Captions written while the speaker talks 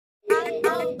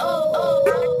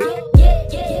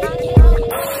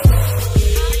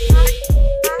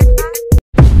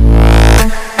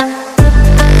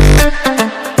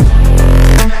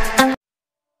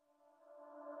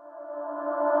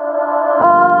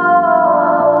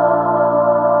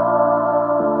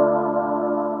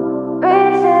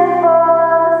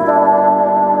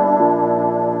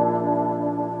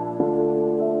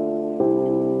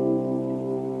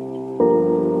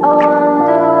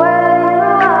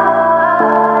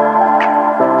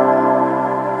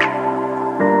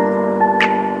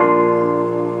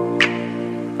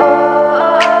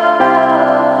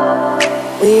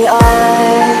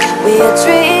We are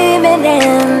dreaming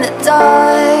in the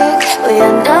dark. We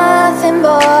are nothing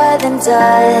more than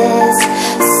dust.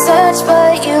 Search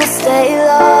but you stay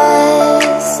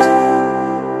lost.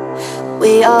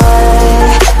 We are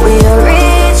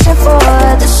reaching for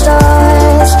the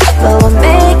stars, but we're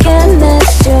making this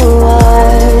too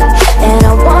hard. And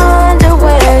I wonder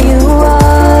where you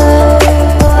are.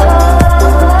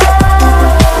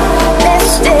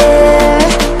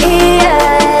 Mysterious,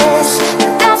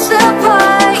 that's the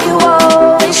part you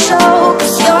always show.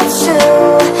 'Cause you're too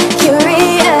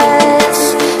curious.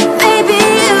 Maybe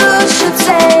you should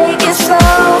take it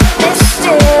slow.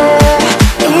 Mysterious,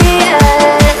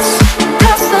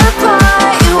 that's the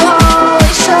part you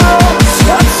always show. 'Cause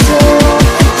you're too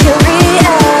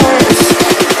curious.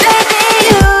 Maybe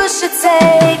you should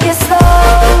take it slow.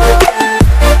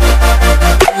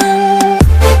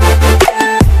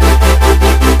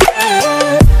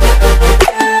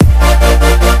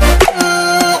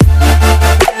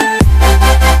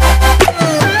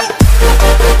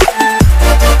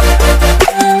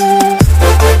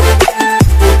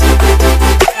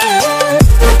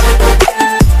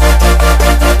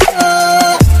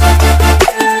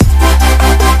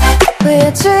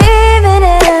 We're dreaming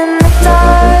in the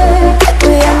dark.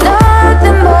 We are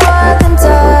nothing more than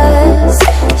dust.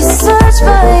 You search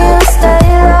but you stay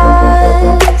lost.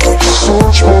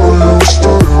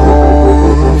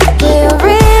 We are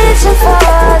reaching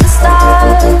for the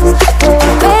stars, but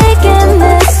we're making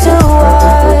this too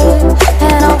hard.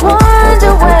 And I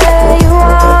wonder where you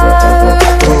are.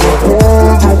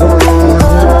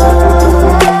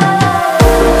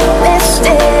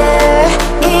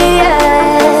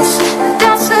 Mysterious,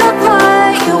 that's the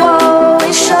part you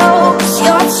always show. 'Cause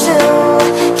you're too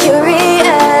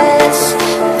curious.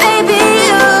 Maybe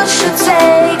you should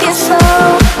take it slow.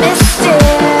 Mysterious,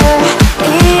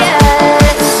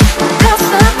 that's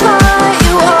the part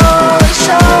you always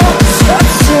show. 'Cause you're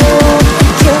too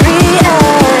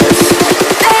curious.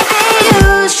 Maybe you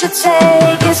should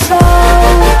take it slow.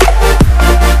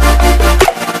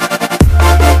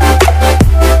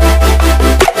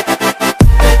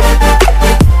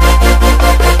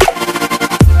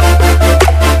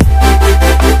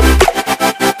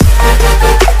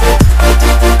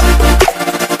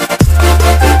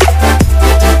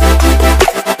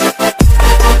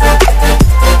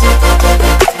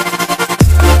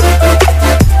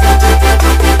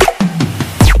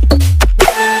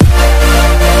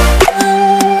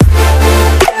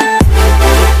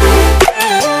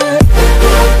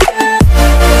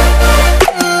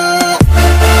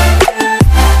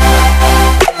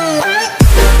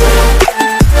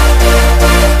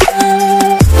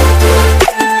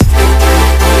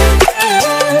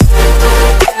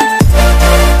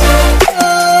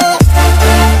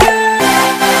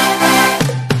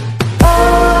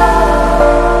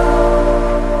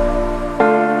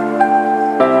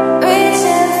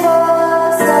 Reaching for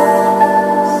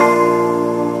stars.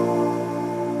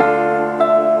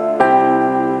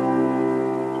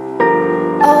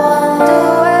 I wonder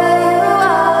where you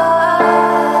are.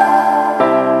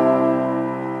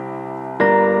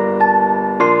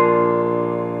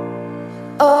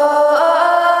 Oh.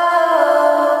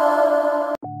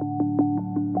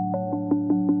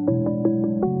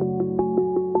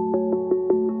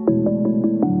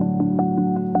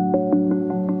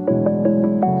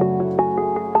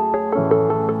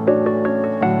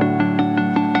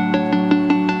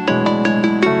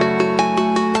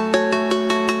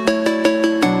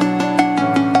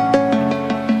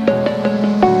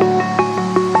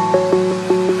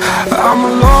 I'm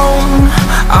alone,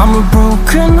 I'm a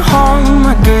broken home.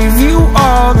 I gave you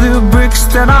all the bricks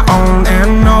that I own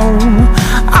and know.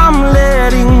 I'm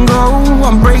letting go,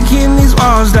 I'm breaking these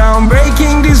walls down,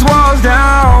 breaking these walls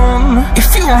down. If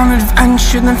you want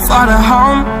adventure, then fly to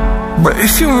home. But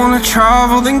if you wanna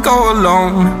travel, then go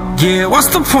alone. Yeah, what's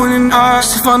the point in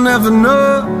us if I never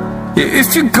know? Yeah, if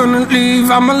you're gonna leave,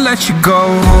 I'ma let you go.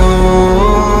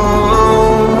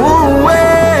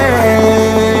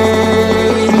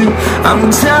 I'm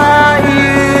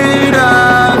tired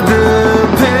of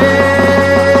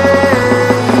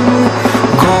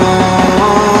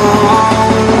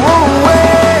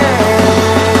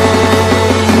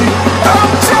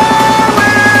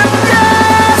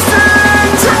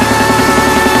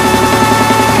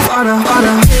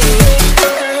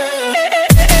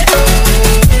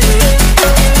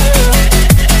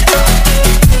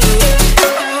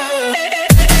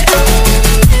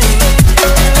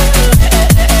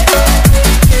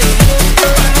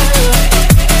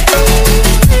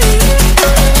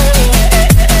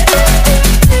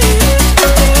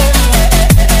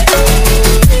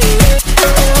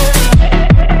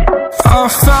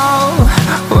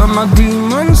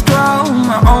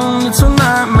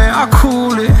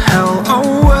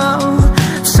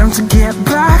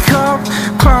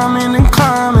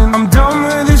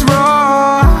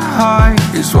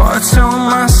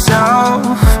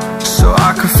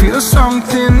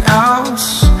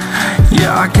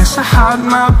guess I had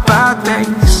my bad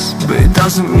days, but it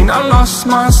doesn't mean I lost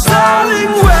my style.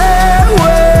 Darling, where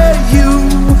were you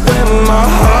when my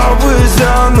heart was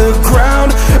on the ground?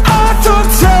 I thought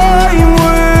time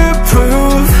would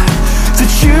prove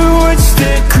that you would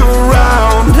stick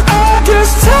around. I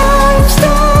guess time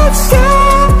stood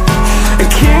still, a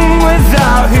king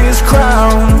without his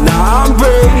crown. Now I'm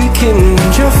breaking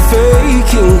and you're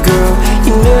faking, girl.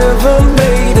 You never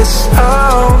made a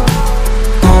sound.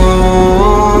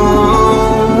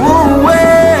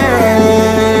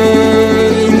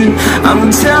 I'm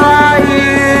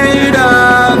tired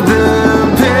of the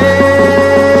pain.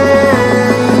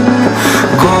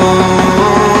 Go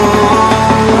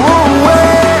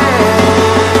away.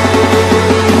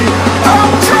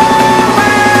 I'm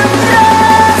dreaming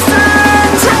yesterday.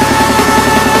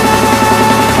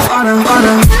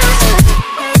 Father.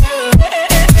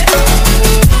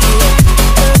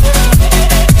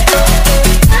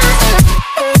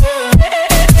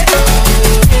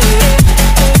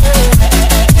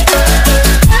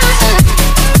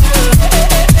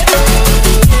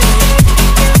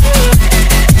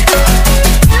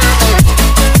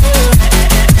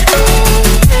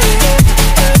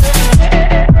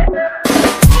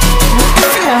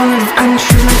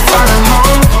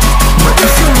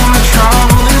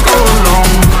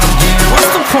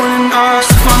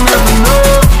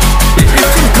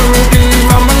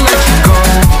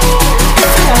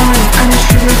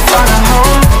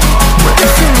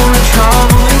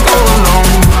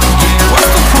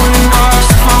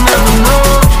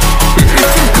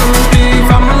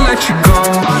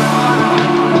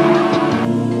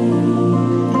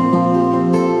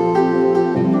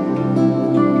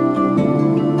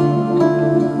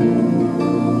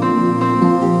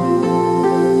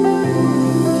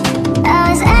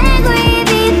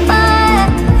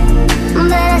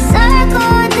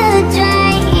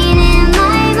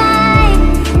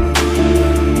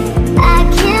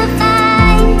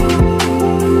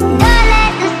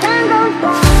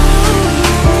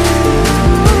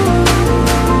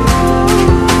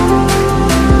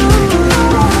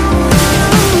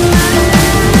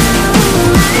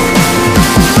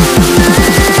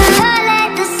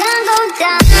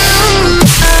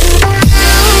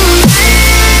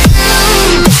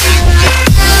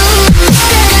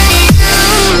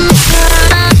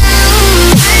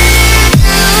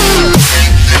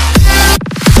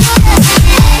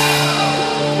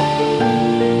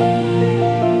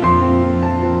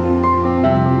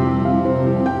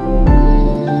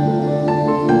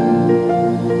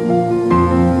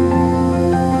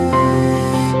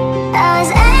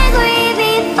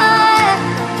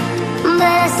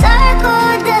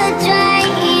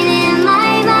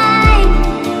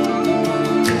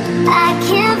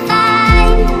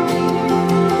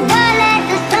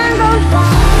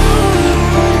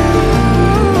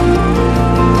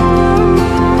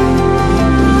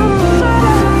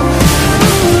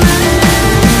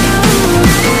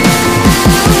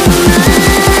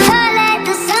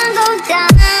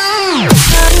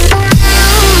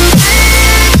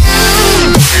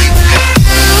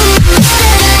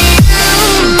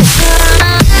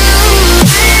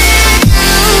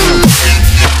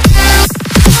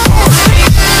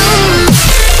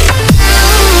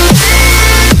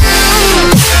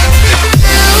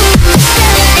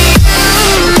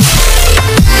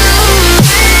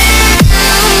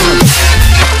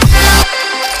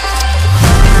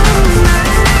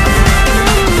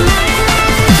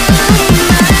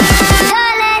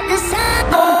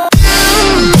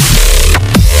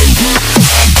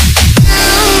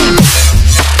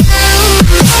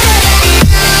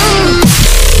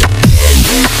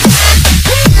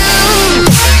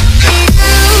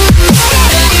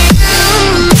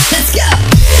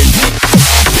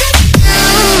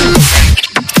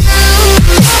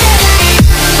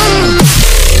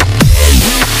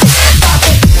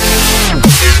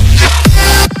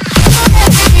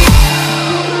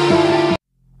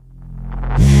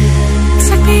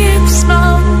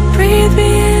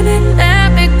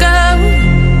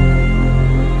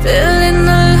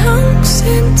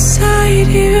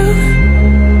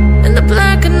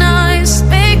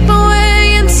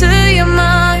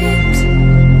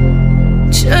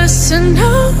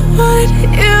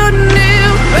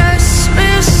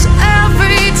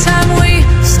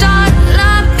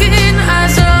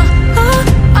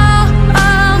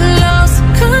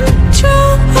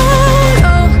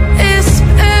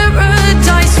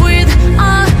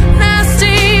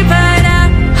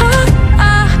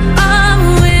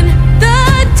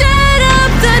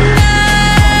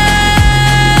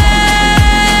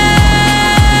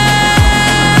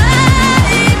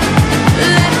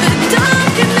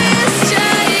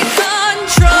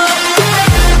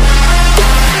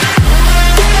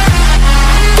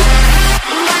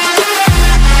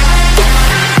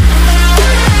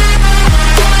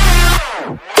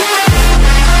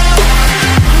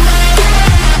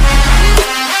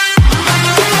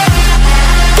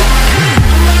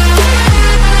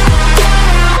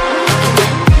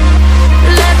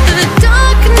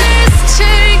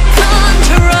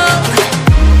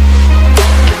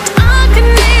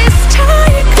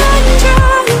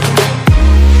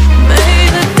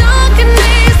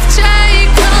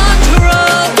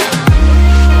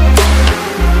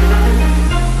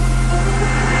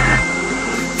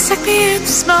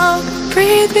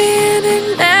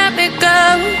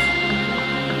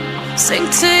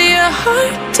 Sink to your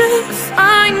heart to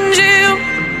find you.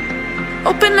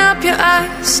 Open up your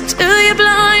eyes till you're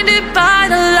blinded by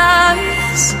the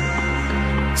lies,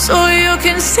 so you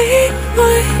can see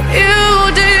what you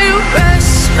do.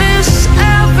 Restless